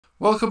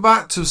Welcome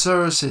back to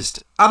Sorare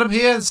Assist. Adam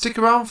here, and stick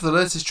around for the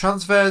latest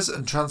transfers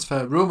and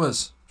transfer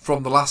rumours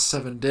from the last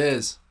 7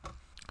 days.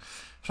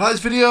 If you like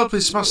this video,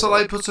 please smash that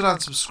like button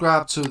and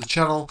subscribe to the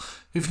channel.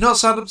 If you've not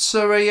signed up to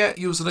Sorare yet,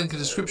 use the link in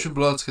the description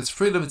below to get a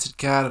free limited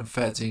card and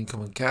 30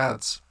 incoming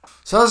cards.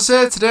 So as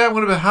I say, today I'm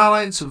going to be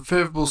highlighting some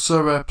favourable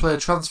Sorare player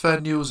transfer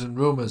news and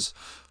rumours.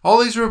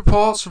 All these are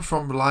reports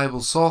from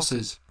reliable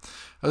sources.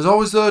 As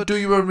always though, do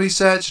your own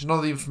research, and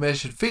all the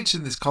information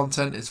featured in this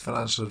content is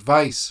financial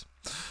advice.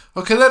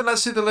 Okay then,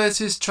 let's see the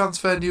latest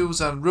transfer news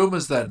and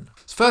rumours then.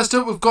 So first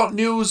up, we've got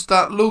news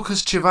that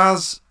Lucas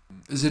Chivas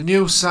is a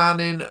new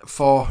signing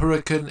for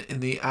Hurricane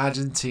in the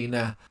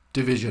Argentina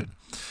division,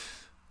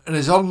 and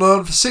is on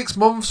loan for 6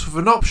 months with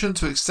an option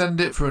to extend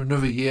it for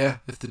another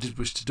year if they did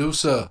wish to do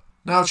so.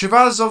 Now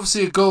Chivas is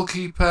obviously a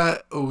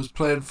goalkeeper who was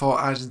playing for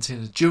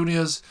Argentina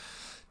Juniors.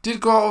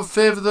 Did go out of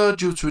favour though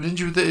due to an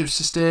injury that he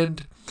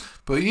sustained,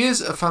 but he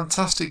is a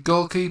fantastic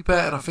goalkeeper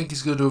and I think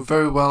he's going to do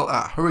very well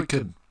at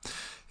Hurricane.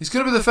 He's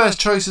going to be the first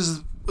choice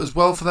as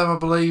well for them, I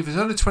believe. He's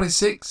only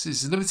 26,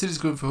 his limited is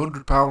going for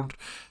 £100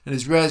 and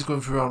his rare is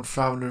going for around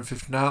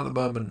 £559 at the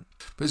moment.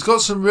 But he's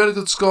got some really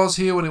good scores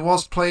here when he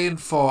was playing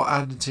for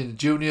Argentina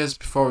Juniors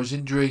before his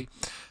injury.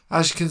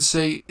 As you can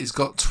see, he's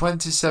got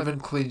 27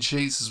 clean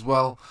sheets as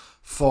well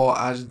for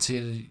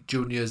Argentina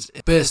Juniors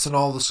based on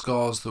all the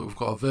scores that we've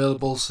got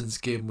available since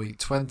game week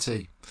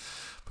 20.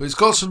 But he's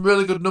got some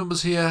really good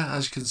numbers here,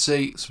 as you can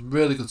see, some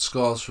really good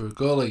scores for a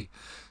goalie.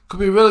 Could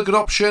be a really good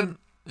option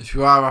if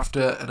you are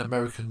after an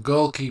American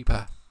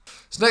goalkeeper.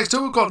 So next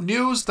up, we've got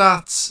news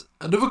that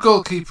another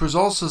goalkeeper is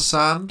also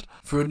signed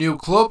for a new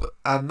club,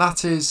 and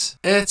that is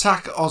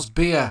Ertak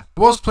Özbir.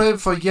 He was playing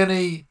for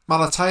Yeni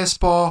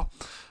Malatyaspor,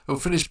 who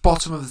finished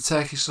bottom of the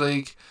Turkish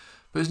league,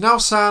 but is now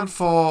signed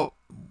for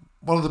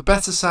one of the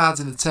better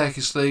sides in the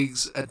Turkish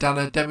leagues,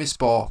 Adana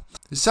Demirspor.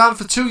 He's signed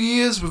for 2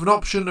 years with an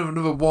option of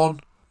another 1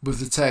 with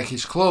the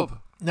Turkish club.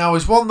 Now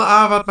he's one that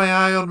I've had my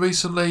eye on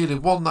recently, and he's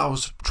one that I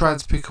was trying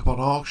to pick up on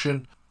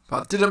auction,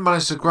 but I didn't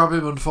manage to grab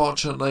him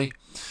unfortunately.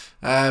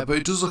 But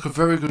he does look a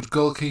very good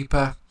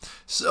goalkeeper.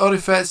 It's only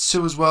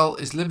 32 as well.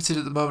 His limited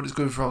at the moment is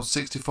going for around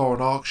 64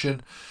 on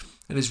auction,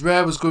 and his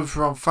rare was going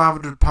for around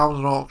 £500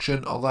 on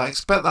auction, although I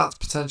expect that to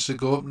potentially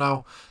go up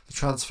now. The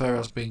transfer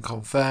has been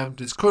confirmed.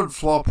 Its current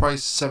floor price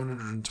is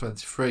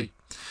 723.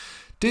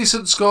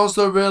 Decent scores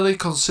though, really,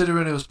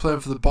 considering he was playing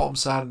for the bottom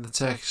side in the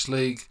Turkish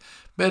league.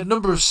 Made a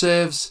number of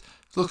saves.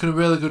 Looking a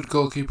really good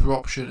goalkeeper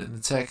option in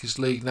the Turkish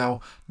league now.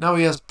 Now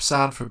he has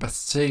signed for a better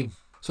team.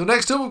 So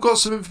next up, we've got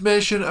some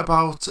information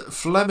about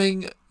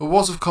Fleming, who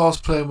was of course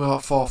playing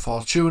for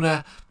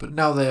Fortuna, but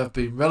now they have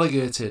been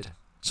relegated.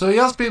 So he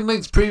has been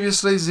linked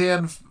previously,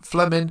 Zian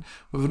Fleming,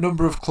 with a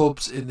number of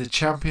clubs in the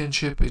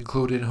Championship,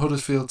 including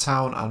Huddersfield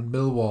Town and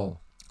Millwall.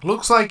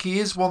 Looks like he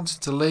is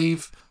wanting to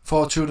leave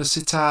Fortuna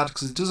Sittard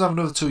because he does have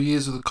another 2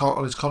 years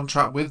on his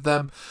contract with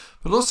them,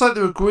 but it looks like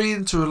they're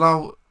agreeing to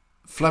allow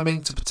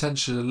Fleming to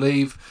potentially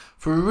leave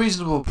for a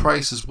reasonable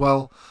price as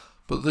well,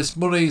 but this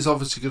money is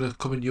obviously going to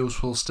come in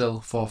useful still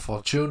for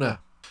Fortuna.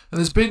 And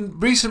there's been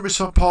recent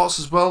reports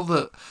as well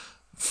that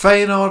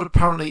Feyenoord are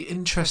apparently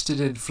interested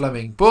in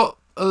Fleming, but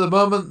at the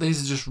moment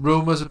these are just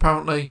rumours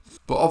apparently,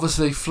 but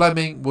obviously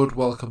Fleming would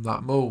welcome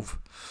that move.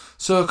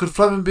 So could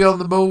Fleming be on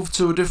the move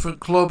to a different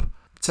club,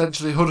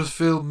 potentially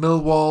Huddersfield,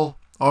 Millwall,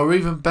 or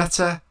even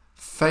better,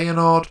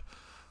 Feyenoord?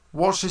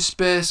 Watch this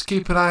space,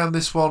 keep an eye on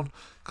this one,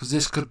 because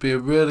this could be a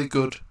really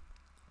good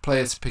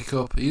player to pick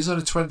up. He's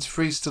only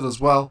 23 still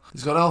as well.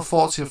 He's got an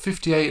L40 of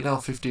 58 and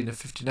L15 of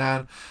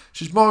 59,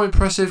 which is more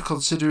impressive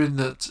considering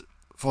that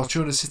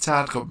Fortuna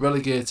Sittard got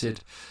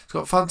relegated. He's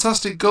got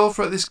fantastic goal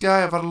threat, this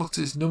guy. I've had a look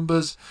at his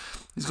numbers.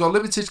 He's got a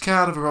limited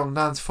card of around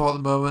 94 at the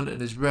moment, and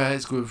his rare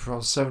is going for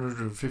around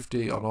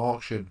 750 on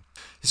auction.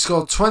 He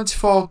scored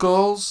 24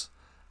 goals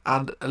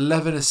and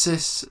 11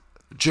 assists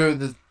during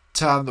the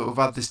time that we've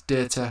had this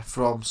data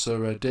from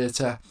Sorare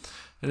Data.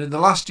 And in the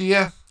last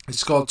year, he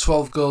scored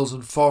 12 goals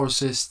and 4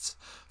 assists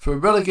for a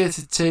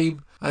relegated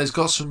team, and he's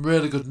got some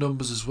really good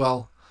numbers as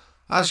well.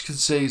 As you can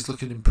see, he's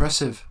looking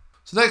impressive.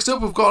 So next up,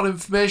 we've got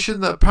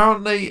information that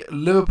apparently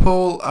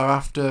Liverpool are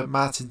after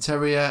Martin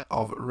Terrier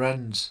of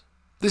Rennes.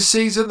 This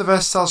season, the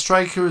versatile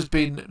striker has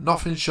been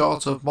nothing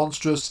short of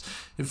monstrous.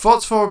 In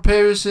 44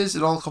 appearances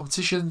in all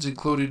competitions,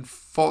 including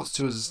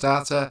 42 as a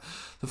starter,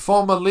 the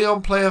former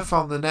Lyon player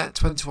found the net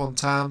 21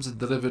 times and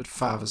delivered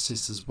 5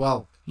 assists as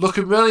well.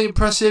 Looking really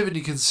impressive, and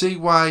you can see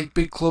why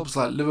big clubs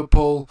like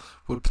Liverpool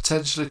would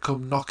potentially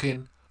come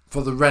knocking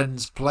for the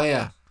Rennes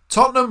player.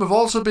 Tottenham have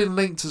also been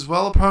linked as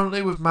well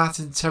apparently with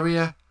Martin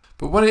Terrier,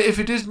 but if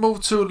he did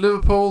move to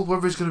Liverpool,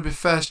 whether he's going to be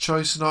first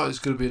choice or not is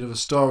going to be another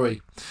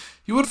story.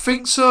 You would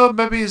think so,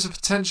 maybe as a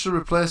potential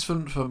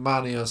replacement for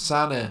Mane or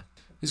Sané.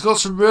 He's got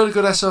some really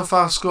good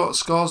SO5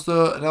 scores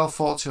though, an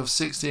L40 of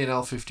 60 and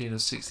L15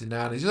 of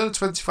 69. He's only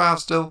 25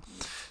 still.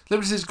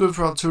 Limited is going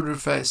for around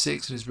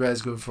 236 and his rare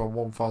is going for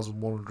around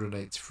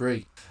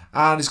 1183.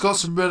 And he's got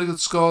some really good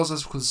scores,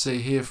 as we can see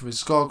here from his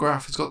score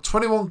graph. He's got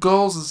 21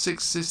 goals and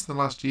 6 assists in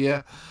the last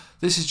year.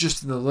 This is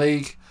just in the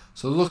league,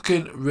 so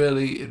looking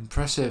really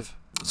impressive.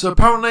 So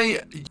apparently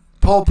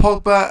Paul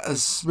Pogba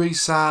has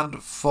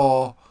re-signed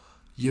for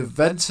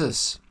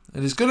Juventus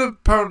and he's going to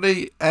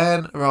apparently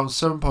earn around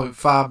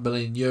 €7.5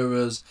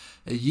 million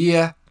a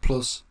year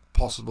plus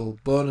possible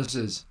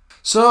bonuses.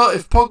 So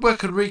if Pogba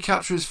can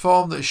recapture his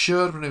form that he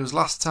showed when he was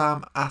last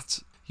time at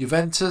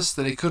Juventus,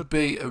 then he could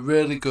be a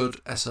really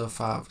good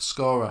SO5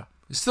 scorer.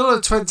 He's still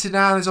at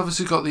 29, he's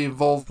obviously got the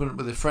involvement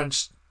with the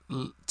French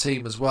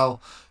team as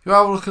well. You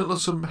are looking at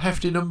some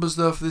hefty numbers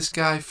though for this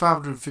guy,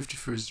 550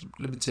 for his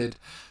limited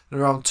and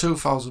around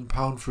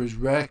 £2,000 for his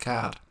rare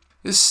card.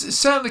 He's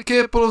certainly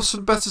capable of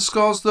some better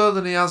scores though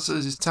than he has at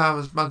his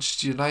time at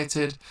Manchester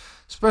United,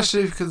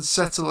 especially if he can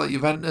settle at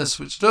Juventus,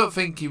 which I don't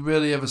think he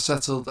really ever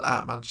settled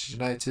at Manchester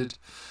United.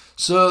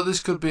 So this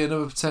could be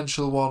another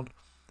potential one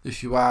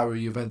if you are a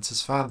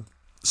Juventus fan.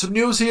 Some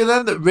news here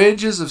then that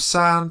Rangers have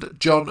signed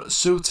John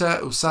Suter,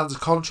 who signs a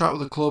contract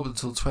with the club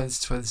until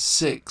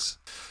 2026.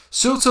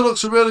 Suter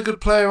looks a really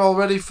good player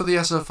already for the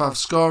SO5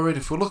 scoring.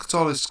 If we look at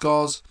all his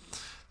scores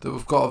that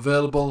we've got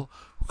available,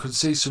 we can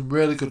see some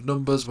really good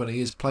numbers when he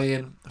is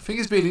playing. I think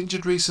he's been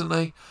injured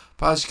recently,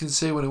 but as you can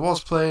see when he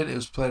was playing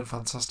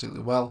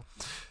fantastically well.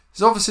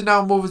 He's obviously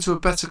now moving to a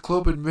better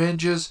club in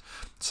Rangers,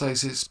 so I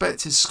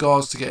expect his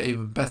scores to get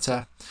even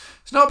better.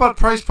 It's not a bad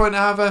price point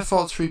either,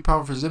 £43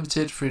 for his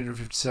limited,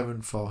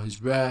 £357 for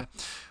his rare.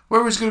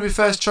 Whether he's going to be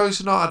first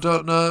choice or not, I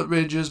don't know at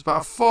Rangers, but I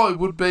thought it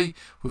would be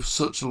with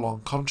such a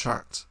long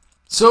contract.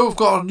 So we've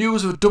got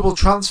news of a double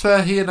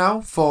transfer here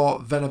now for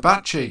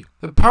Fenerbahce.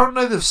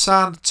 Apparently they've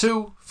signed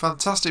two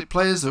fantastic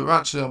players that were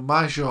actually on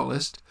my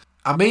shortlist.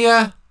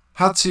 Amir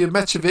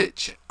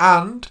Hadžiahmetović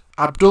and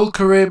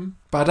Abdulkarim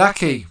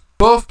Badaki.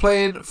 Both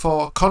playing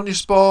for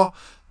Konyaspor,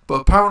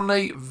 but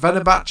apparently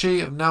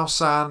Fenerbahce have now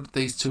signed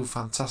these two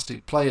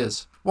fantastic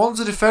players. One's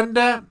a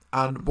defender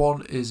and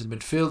one is a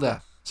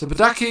midfielder. So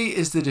Badaki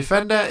is the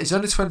defender, he's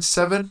only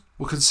 27.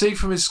 We can see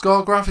from his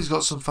score graph he's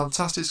got some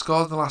fantastic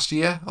scores in the last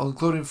year,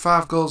 including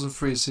 5 goals and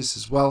 3 assists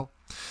as well.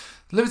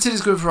 Limited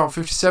is going for around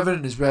 57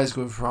 and his rare is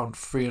going for around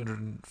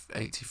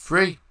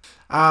 383.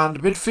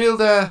 And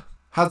midfielder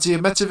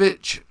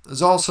Hadžiahmetović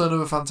is also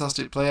another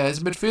fantastic player. He's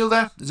a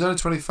midfielder, he's only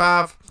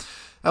 25.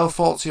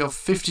 L40 of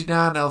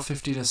 59,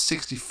 L15 of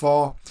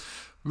 64.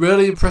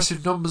 Really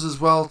impressive numbers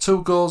as well,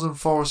 2 goals and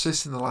 4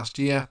 assists in the last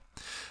year.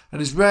 And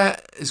his rare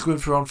is going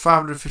for around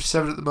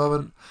 557 at the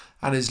moment,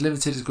 and his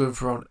limited is going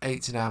for around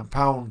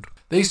 £89.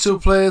 These two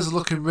players are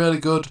looking really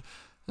good,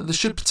 and they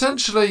should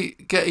potentially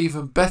get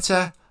even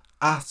better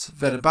at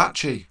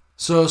Fenerbahce.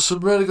 So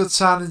some really good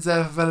signings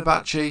there for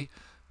Fenerbahce.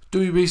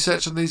 Do your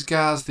research on these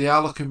guys, they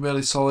are looking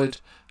really solid,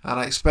 and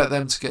I expect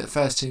them to get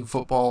first team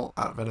football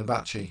at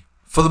Fenerbahce.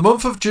 For the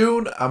month of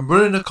June, I'm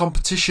running a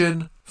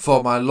competition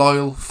for my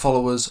loyal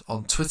followers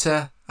on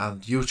Twitter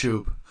and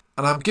YouTube.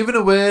 And I'm giving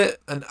away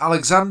an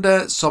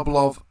Alexander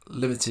Sobolov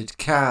limited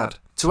card.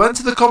 To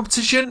enter the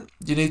competition,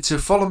 you need to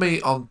follow me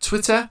on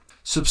Twitter,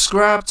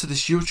 subscribe to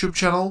this YouTube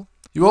channel.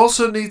 You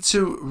also need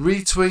to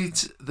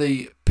retweet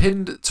the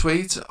pinned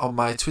tweet on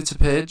my Twitter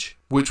page,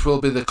 which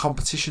will be the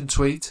competition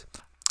tweet.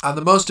 And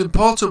the most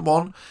important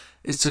one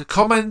is to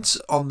comment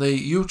on the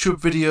YouTube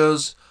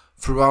videos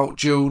throughout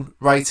June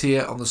right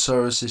here on the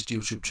Sorare Assist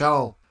YouTube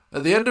channel.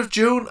 At the end of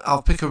June,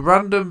 I'll pick a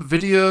random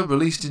video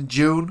released in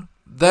June.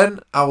 Then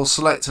I will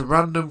select a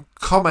random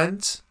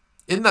comment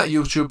in that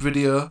YouTube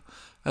video,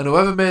 and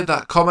whoever made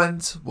that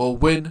comment will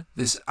win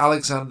this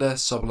Alexander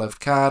Sobolov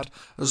card,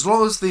 as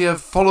long as they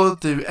have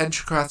followed the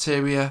entry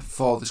criteria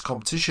for this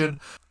competition,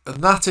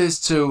 and that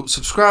is to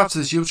subscribe to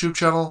this YouTube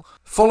channel,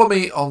 follow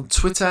me on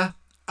Twitter,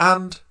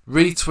 and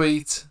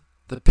retweet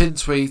the pinned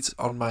tweet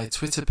on my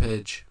Twitter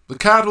page. The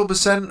card will be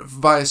sent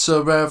via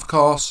Sorare, of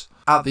course,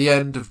 at the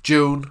end of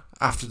June,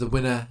 after the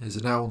winner is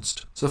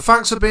announced. So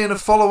thanks for being a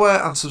follower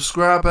and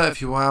subscriber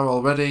if you are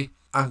already,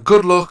 and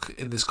good luck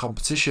in this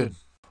competition.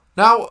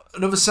 Now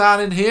another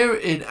signing here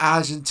in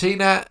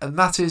Argentina, and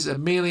that is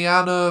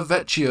Emiliano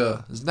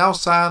Vecchio has now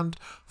signed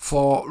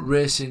for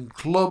Racing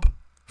Club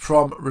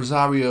from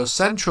Rosario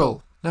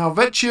Central. Now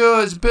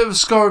Vecchio is a bit of a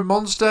scoring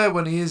monster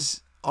when he is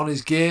on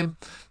his game.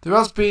 There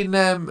has been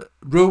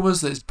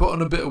rumours that he's put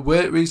on a bit of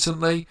weight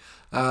recently,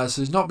 so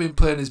he's not been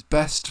playing his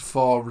best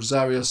for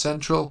Rosario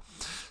Central.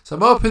 So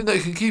I'm hoping that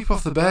he can keep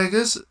off the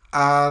burgers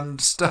and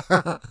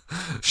start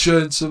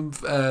showing some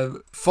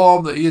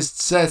form that he is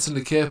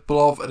certainly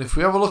capable of. And if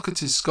we have a look at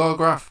his score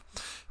graph,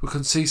 we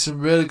can see some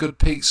really good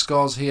peak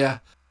scores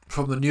here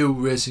from the new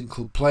Racing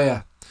Club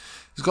player.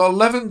 He's got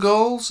 11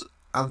 goals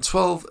and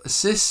 12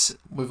 assists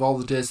with all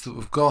the data that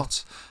we've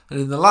got. And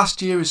in the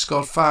last year, he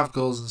scored 5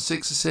 goals and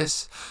 6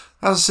 assists.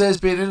 As I say, he's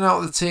been in and out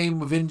of the team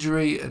with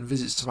injury and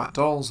visits to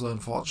McDonald's, though,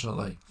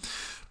 unfortunately.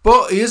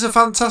 But he is a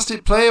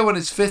fantastic player when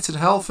he's fit and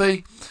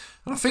healthy.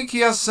 And I think he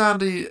has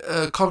signed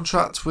a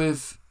contract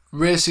with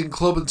Racing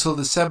Club until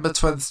December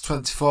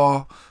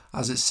 2024,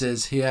 as it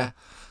says here.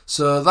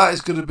 So that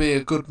is going to be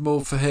a good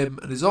move for him.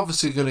 And he's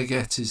obviously going to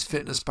get his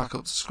fitness back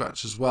up to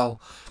scratch as well.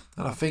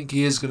 And I think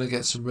he is going to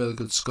get some really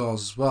good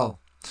scores as well.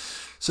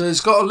 So he's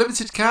got a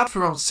limited card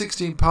for around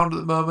 £16 at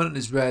the moment, and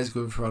his rare is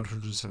going for around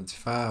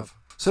 175.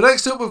 So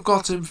next up we've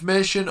got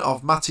information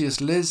of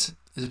Matthias Liz,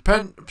 is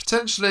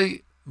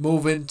potentially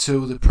moving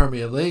to the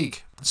Premier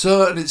League.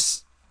 So there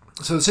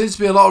seems to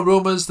be a lot of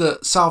rumours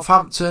that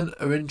Southampton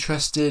are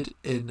interested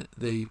in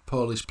the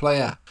Polish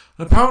player.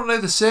 And apparently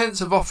the Saints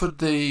have offered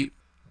the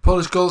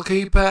Polish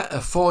goalkeeper a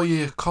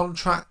 4-year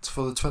contract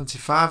for the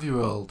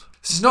 25-year-old.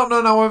 This is not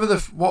known, however,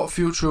 what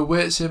future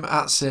awaits him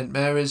at St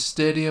Mary's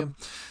Stadium.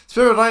 It's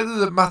very likely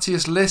that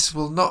Matthias Liss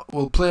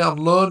will play on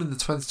loan in the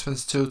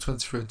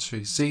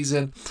 2022-2023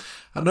 season,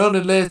 and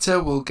only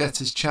later will get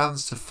his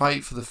chance to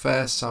fight for the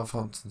first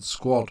Southampton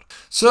squad.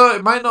 So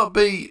it might not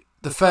be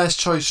the first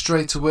choice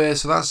straight away,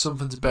 so that's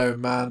something to bear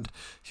in mind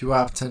if you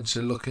are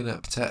potentially looking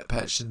at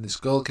purchasing this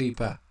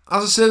goalkeeper.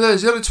 As I say though,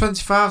 he's only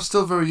 25,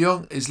 still very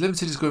young. His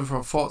limited is going for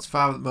around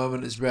 45 at the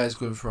moment, his rare is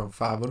going for around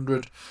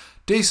 500.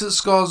 Decent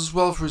scores as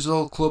well for his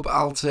old club,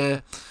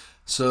 Altair.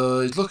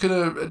 So he's looking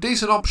at a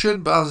decent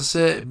option, but as I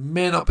say, it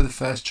may not be the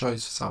first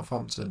choice for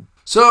Southampton.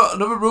 So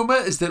another rumour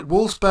is that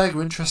Wolfsburg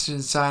are interested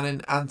in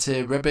signing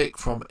Ante Rebic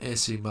from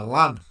AC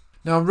Milan.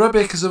 Now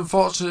Rebic has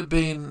unfortunately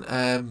been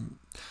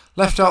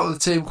left out of the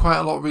team quite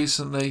a lot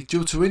recently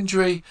due to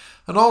injury,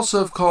 and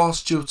also of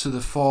course due to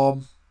the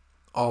form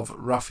of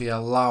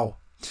Rafael Lau.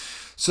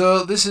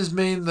 So this has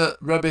meant that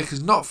Rebic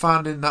is not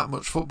finding that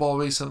much football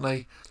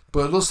recently,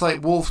 but it looks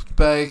like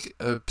Wolfsburg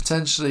are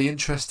potentially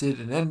interested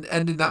in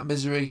ending that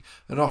misery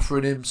and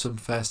offering him some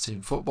first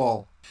team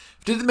football.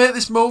 If they did make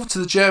this move to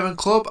the German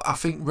club, I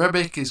think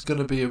Rebic is going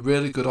to be a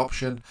really good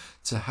option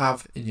to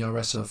have in your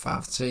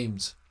SO5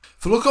 teams.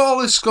 If we look at all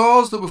the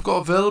scores that we've got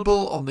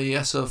available on the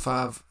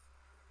SO5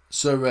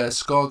 Sorare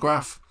score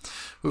graph,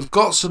 we've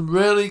got some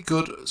really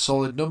good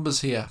solid numbers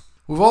here.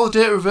 With all the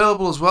data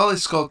available as well,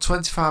 he's scored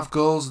 25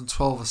 goals and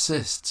 12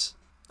 assists.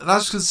 And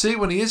as you can see,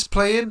 when he is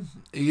playing,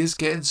 he is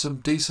getting some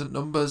decent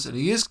numbers, and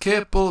he is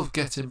capable of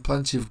getting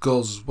plenty of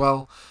goals as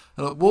well.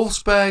 And at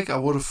Wolfsburg, I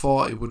would have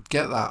thought he would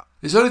get that.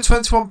 He's only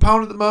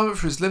 £21 at the moment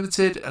for his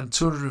limited and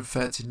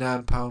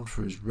 £239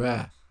 for his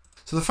rare.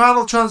 So the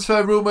final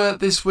transfer rumour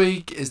this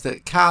week is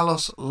that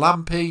Carlos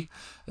Lampi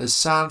has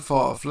signed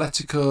for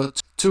Atletico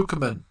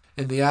Tucumán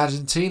in the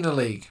Argentina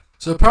League.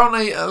 So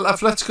apparently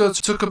Atletico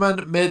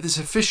Tucumán made this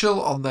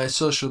official on their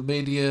social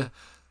media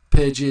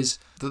pages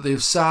that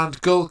they've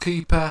signed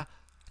goalkeeper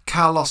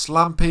Carlos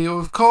Lampi, who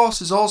of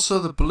course is also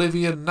the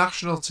Bolivian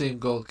national team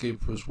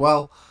goalkeeper as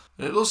well.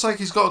 And it looks like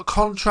he's got a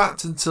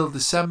contract until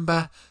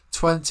December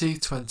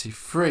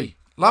 2023.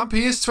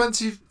 Lampi is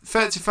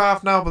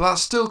 35 now, but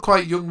that's still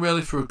quite young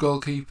really for a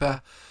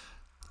goalkeeper.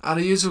 And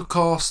he is of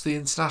course the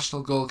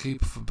international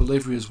goalkeeper for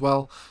Bolivia as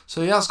well,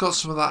 so he has got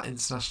some of that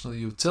international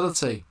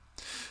utility.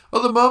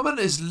 At the moment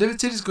his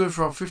limited is going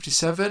for around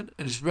 57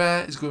 and his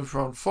rare is going for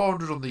around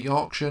 400 on the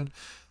auction,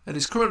 and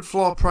his current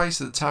floor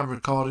price at the time of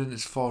recording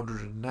is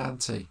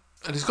 490.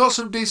 And he's got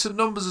some decent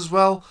numbers as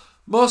well.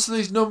 Most of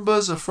these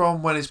numbers are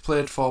from when he's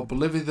played for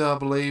Bolivia though, I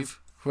believe.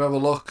 If we have a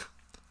look,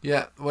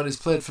 yeah, when he's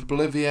played for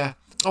Bolivia.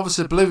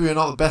 Obviously Bolivia are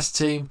not the best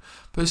team,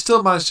 but he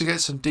still managed to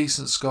get some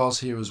decent scores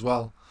here as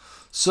well.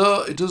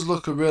 So it does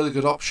look a really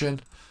good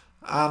option.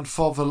 And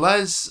for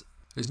Velez,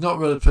 he's not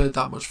really played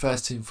that much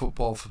first team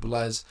football for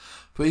Velez,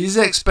 but he's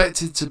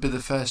expected to be the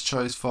first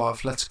choice for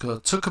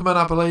Atletico Tucumán,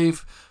 I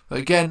believe. But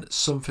again,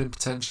 something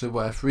potentially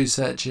worth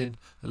researching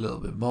a little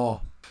bit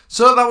more.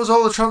 So that was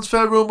all the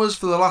transfer rumours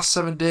for the last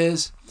 7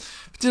 days.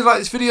 If you did like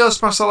this video,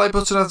 smash that like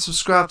button and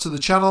subscribe to the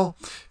channel.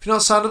 If you're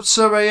not signed up to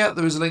Sorare yet,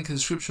 there is a link in the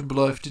description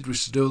below if you did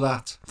wish to do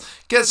that.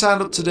 Get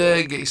signed up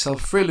today and get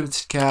yourself a free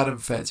limited card and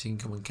 30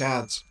 incoming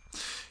cards.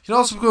 You can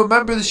also become a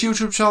member of this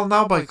YouTube channel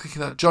now by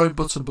clicking that join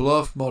button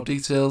below for more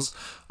details,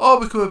 or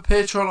become a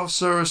patron of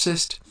Sorare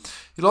Assist.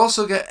 You'll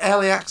also get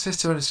early access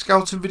to any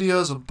scouting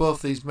videos on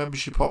both these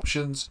membership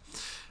options,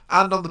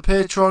 and on the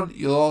Patreon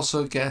you'll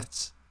also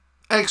get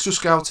extra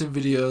scouting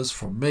videos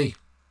from me.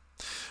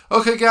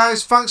 Okay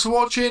guys, thanks for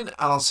watching and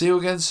I'll see you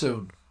again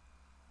soon.